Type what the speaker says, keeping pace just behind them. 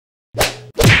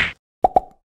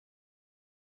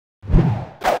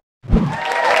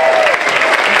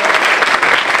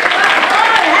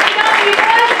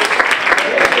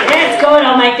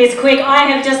this quick. I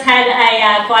have just had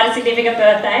a quite a significant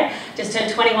birthday. Just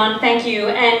turned 21, thank you,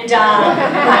 and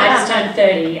I just turned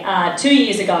 30 2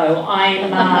 years ago.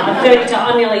 I'm 32,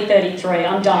 I'm nearly 33.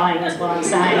 I'm dying, is what I'm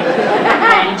saying,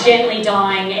 and gently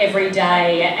dying every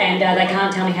day. And they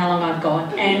can't tell me how long I've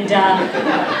got. And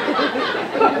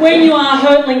when you are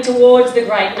hurtling towards the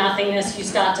great nothingness, you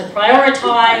start to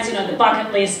prioritise, you know, the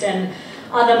bucket list and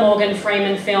other Morgan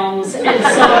Freeman films, and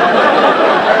so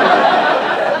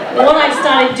what I've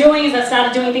started doing is I've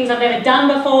started doing things I've never done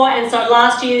before, and so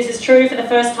last year, this is true, for the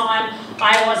first time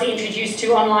I was introduced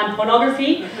to online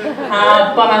pornography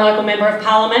by my local Member of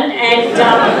Parliament, and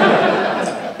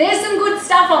there's some good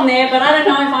stuff on there, but I don't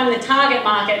know if I'm the target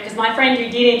market, because my friend who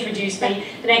did introduce me,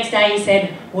 the next day he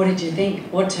said, "What did you think?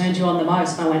 What turned you on the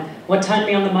most?" And I went, "What turned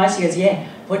me on the most?" He goes, "Yeah,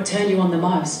 what turned you on the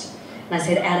most?" And I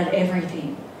said, "Out of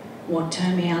everything, what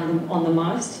turned me on the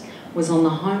most was on the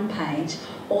homepage,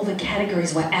 all the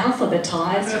categories were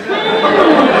alphabetised."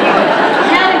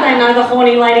 How did they know the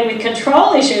horny lady with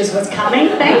control issues was coming?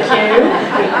 Thank you.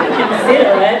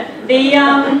 Consider it.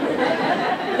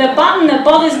 The button that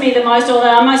bothers me the most, or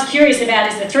that I'm most curious about,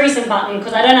 is the threesome button,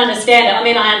 because I don't understand it. I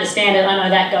mean, I understand it, I know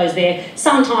that goes there.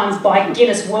 Sometimes by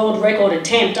Guinness World Record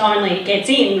attempt only it gets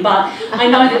in, but I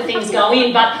know that things go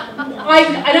in. But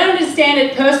I don't understand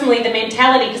it personally, the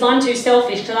mentality, because I'm too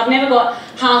selfish, because I've never got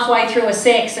halfway through a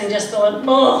sex and just thought,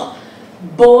 oh,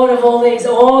 bored of all these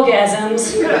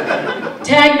orgasms.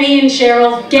 Tag me in,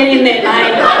 Cheryl. Get in there,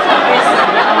 mate.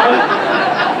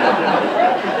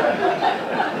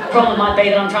 Problem might be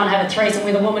that I'm trying to have a threesome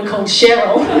with a woman called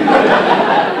Cheryl.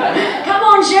 Come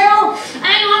on, Cheryl.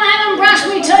 Hang on, I haven't brushed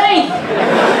my teeth.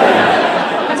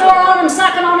 It's all right, I'm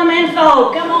sucking on a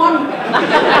menthol. Come on.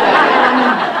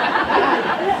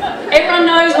 Everyone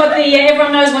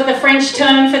knows what the French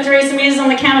term for threesome is on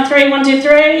the count of three. 1, 2,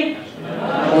 3.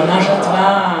 Ménage à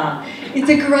trois. It's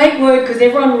a great word because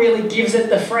everyone really gives it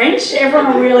the French.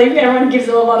 Everyone gives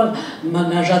it a lot of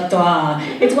ménage à trois.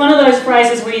 It's one of those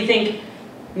phrases where you think,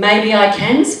 maybe I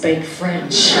can speak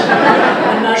French.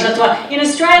 In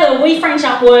Australia, we French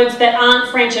up words that aren't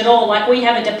French at all. Like, we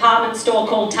have a department store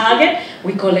called Target.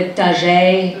 We call it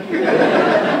Target.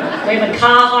 We have a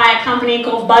car hire company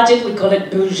called Budget. We call it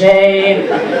Bouget.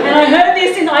 And I heard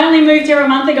this since, I only moved here a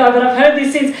month ago, but I've heard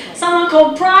this since someone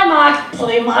called Primark.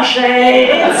 Plimaché.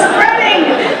 It's spreading.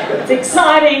 It's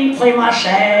exciting.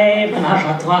 Plimaché. Ménage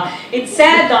à trois. It's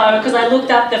sad though, because I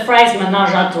looked up the phrase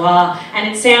ménage à trois, and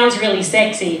it sounds really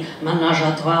sexy. Ménage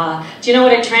à trois. Do you know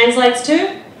what it translates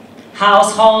to?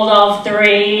 Household of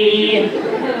three.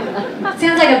 It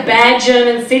sounds like a bad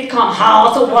German sitcom.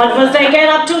 House, what will they get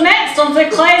up to next on the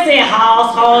crazy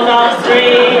household of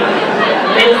three?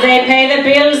 Will they pay the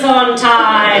bills on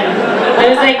time?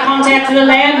 Will they contact the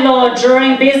landlord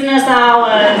during business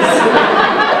hours?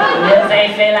 Will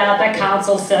they fill out the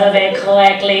council survey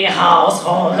correctly?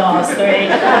 Household of three.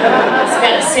 It's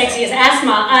about as sexy as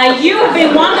asthma. You have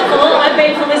been wonderful. I've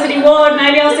been Felicity Ward.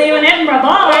 Maybe I'll see you in Edinburgh.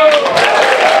 Bye.